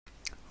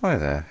Hi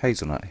there,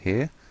 Hazelnut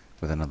here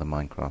with another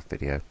Minecraft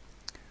video.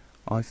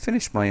 I've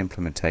finished my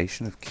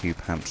implementation of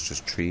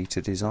Cubehamster's tree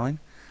eater design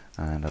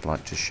and I'd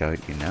like to show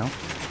it you now.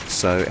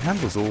 So it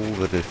handles all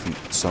the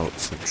different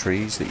sorts of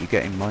trees that you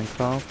get in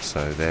Minecraft.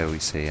 So there we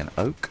see an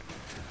oak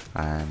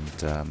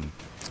and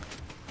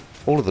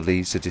all of the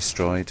leaves are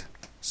destroyed,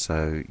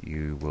 so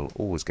you will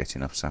always get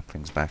enough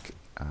saplings back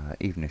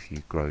even if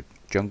you grow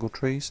jungle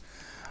trees.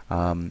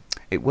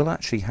 It will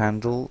actually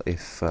handle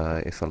if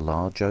a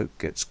large oak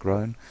gets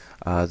grown.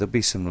 There'll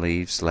be some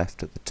leaves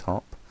left at the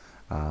top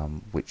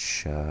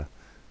which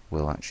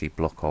will actually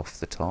block off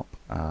the top,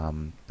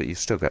 but you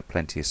still get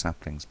plenty of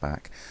saplings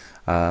back.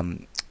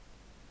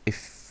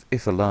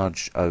 If a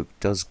large oak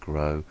does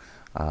grow,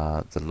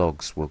 the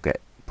logs will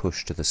get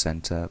pushed to the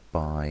centre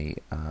by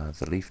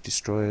the leaf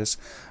destroyers.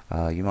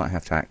 You might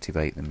have to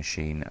activate the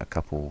machine a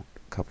couple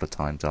of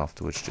times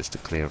afterwards just to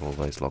clear all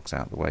those logs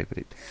out of the way, but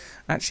it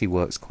actually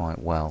works quite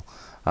well.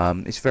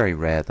 It's very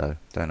rare though,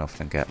 don't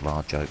often get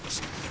large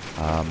oaks.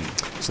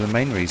 So the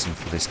main reason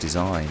for this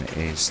design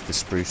is the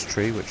spruce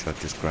tree, which I've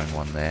just grown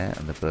one there,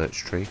 and the birch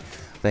tree.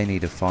 They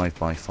need a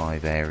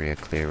 5x5 area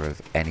clear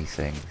of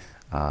anything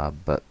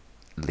but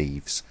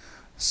leaves,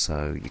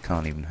 so you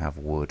can't even have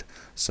wood.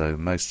 So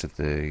most of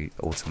the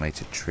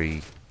automated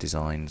tree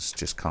designs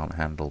just can't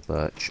handle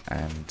birch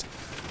and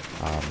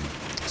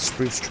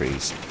spruce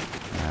trees.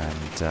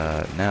 And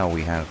now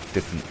we have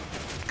different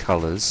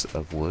colours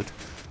of wood.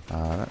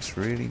 That's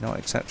really not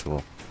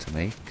acceptable to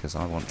me, because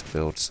I want to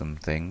build some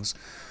things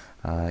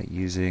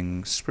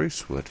using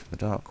spruce wood, the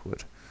dark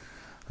wood.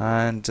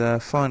 And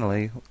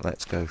finally,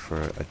 let's go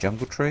for a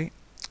jungle tree,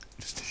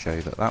 just to show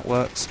you that that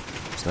works.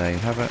 So there you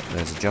have it,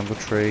 there's a jungle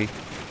tree,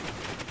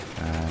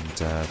 and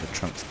the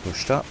trunk's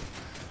pushed up,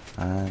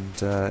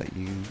 and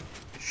you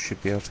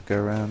should be able to go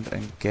around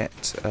and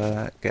get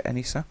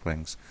any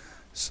saplings.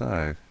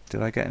 So,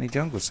 did I get any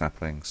jungle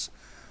saplings?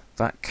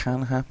 That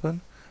can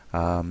happen.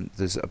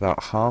 There's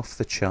about half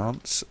the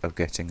chance of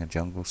getting a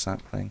jungle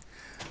sapling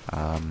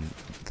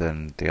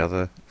than the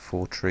other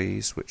 4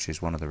 trees, which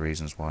is one of the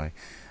reasons why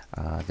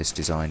this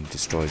design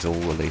destroys all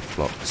the leaf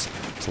blocks.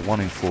 It's a 1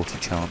 in 40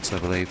 chance, I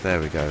believe.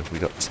 There we go, we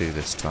got 2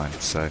 this time.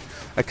 So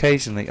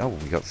occasionally, oh,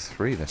 we got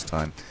 3 this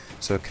time.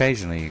 So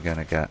occasionally you're going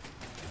to get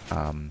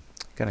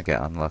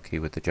unlucky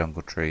with the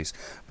jungle trees,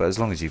 but as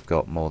long as you've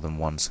got more than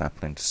 1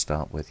 sapling to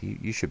start with,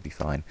 you should be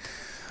fine.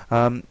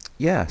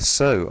 Yeah,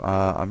 so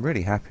I'm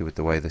really happy with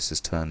the way this has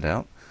turned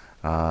out.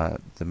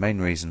 The main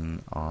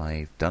reason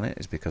I've done it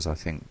is because I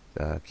think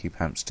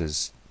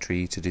Cubehamster's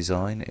tree eater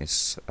design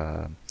is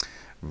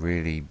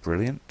really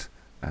brilliant,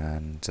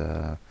 and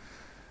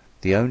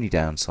the only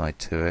downside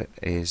to it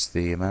is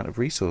the amount of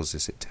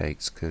resources it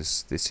takes,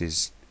 because this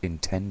is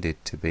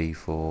intended to be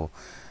for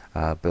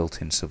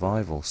built-in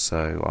survival,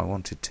 so I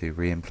wanted to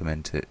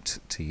re-implement it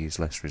to use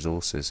less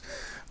resources,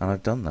 and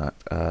I've done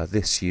that.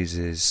 This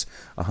uses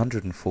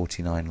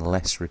 149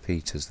 less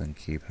repeaters than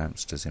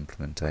Cubehamster's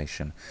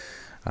implementation.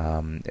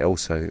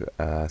 Also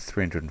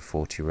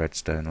 340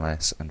 redstone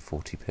less and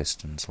 40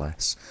 pistons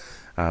less.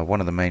 One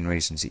of the main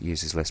reasons it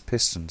uses less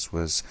pistons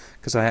was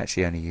because I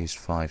actually only used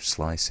 5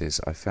 slices.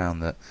 I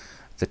found that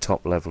the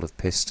top level of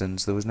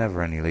pistons, there was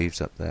never any leaves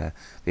up there.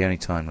 The only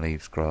time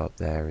leaves grow up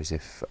there is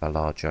if a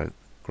large oak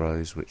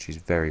grows, which is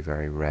very,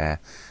 very rare,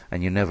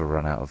 and you never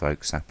run out of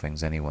oak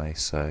saplings anyway,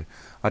 so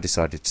I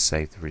decided to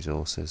save the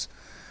resources.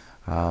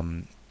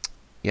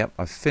 Yep,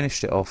 I've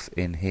finished it off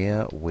in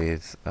here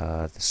with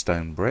the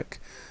stone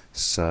brick,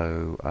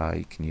 so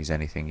you can use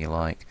anything you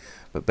like,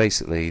 but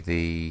basically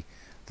the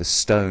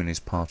stone is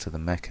part of the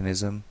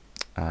mechanism,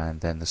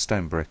 and then the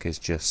stone brick is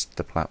just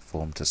the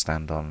platform to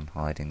stand on,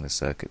 hiding the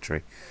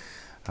circuitry.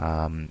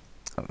 I've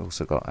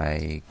also got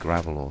a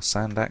gravel or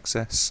sand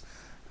access,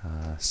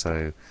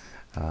 so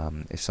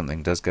if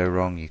something does go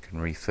wrong, you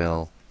can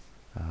refill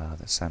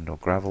the sand or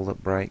gravel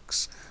that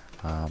breaks.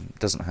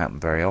 Doesn't happen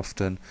very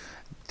often.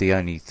 The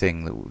only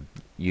thing that would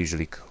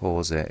usually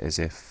cause it is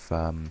if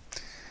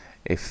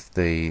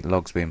the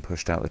logs being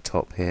pushed out the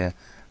top here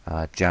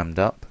jammed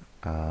up.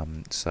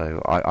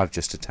 So I've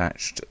just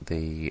attached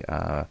the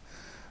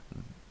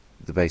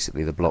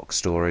basically the block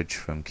storage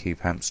from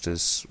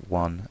Cubehamsters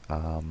one,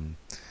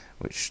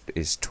 which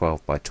is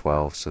 12 by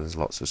 12, so there's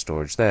lots of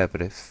storage there.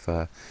 But if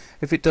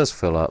it does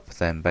fill up,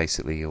 then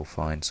basically you'll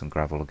find some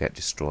gravel will get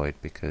destroyed,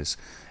 because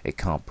it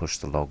can't push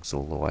the logs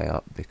all the way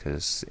up,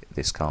 because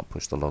this can't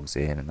push the logs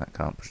in and that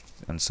can't push,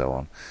 and so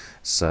on.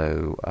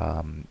 So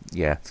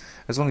yeah,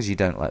 as long as you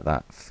don't let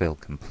that fill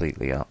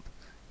completely up,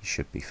 you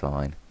should be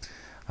fine.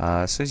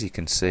 So as you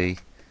can see,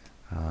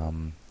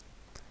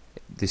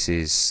 this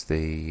is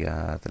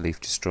the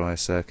leaf destroyer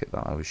circuit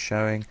that I was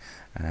showing,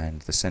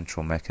 and the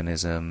central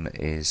mechanism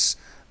is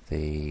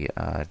the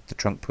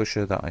trunk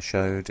pusher that I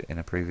showed in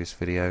a previous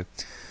video.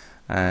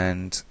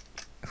 And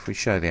if we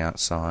show the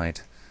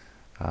outside,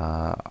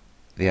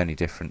 the only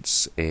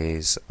difference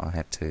is I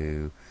had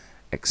to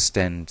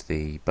extend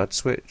the bud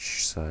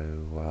switch,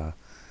 so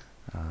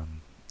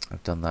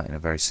I've done that in a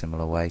very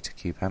similar way to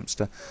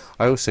Cubehamster.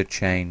 I also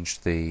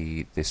changed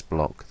this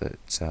block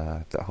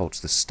that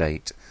holds the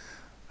state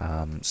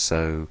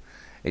So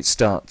it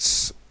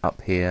starts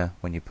up here.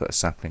 When you put a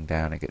sapling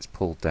down, it gets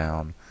pulled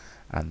down,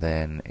 and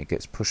then it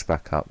gets pushed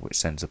back up, which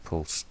sends a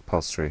pulse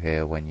through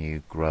here when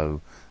you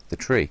grow the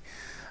tree,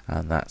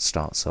 and that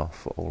starts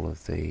off all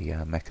of the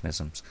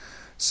mechanisms.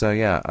 So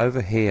yeah,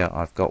 over here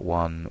I've got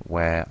one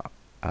where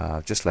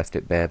I've just left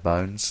it bare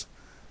bones,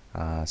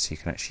 so you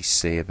can actually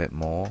see a bit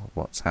more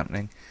what's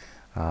happening.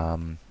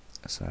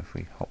 So if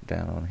we hop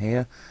down on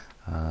here,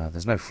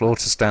 there's no floor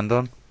to stand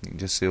on, you can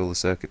just see all the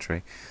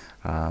circuitry.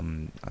 I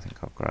think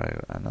I'll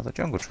grow another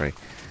jungle tree,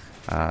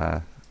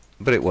 but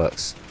it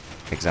works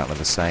exactly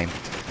the same.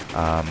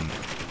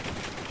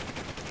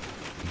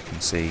 You can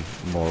see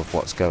more of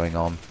what's going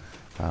on,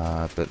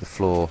 but the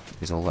floor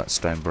is all that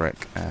stone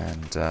brick,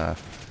 and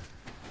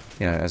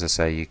you know, as I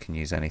say, you can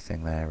use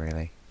anything there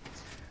really.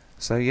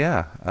 So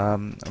yeah,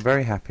 I'm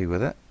very happy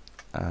with it.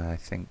 I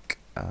think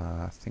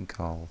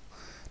I'll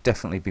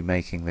definitely be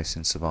making this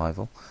in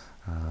survival,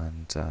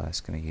 and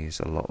it's going to use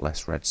a lot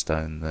less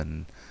redstone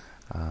than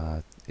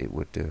it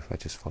would do if I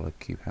just followed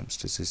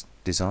Cubehamsters'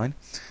 design.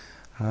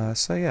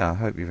 So yeah, I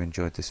hope you've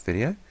enjoyed this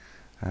video,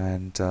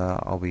 and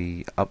I'll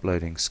be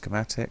uploading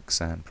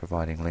schematics and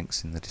providing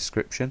links in the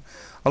description.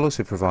 I'll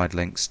also provide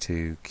links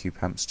to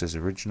Cubehamster's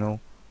original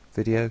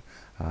video.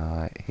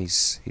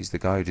 He's the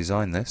guy who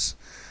designed this.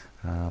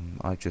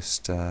 I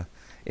just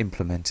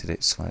implemented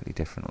it slightly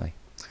differently.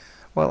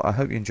 Well, I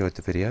hope you enjoyed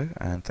the video,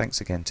 and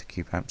thanks again to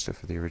Cubehamster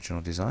for the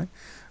original design,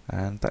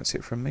 and that's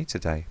it from me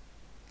today.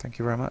 Thank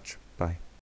you very much.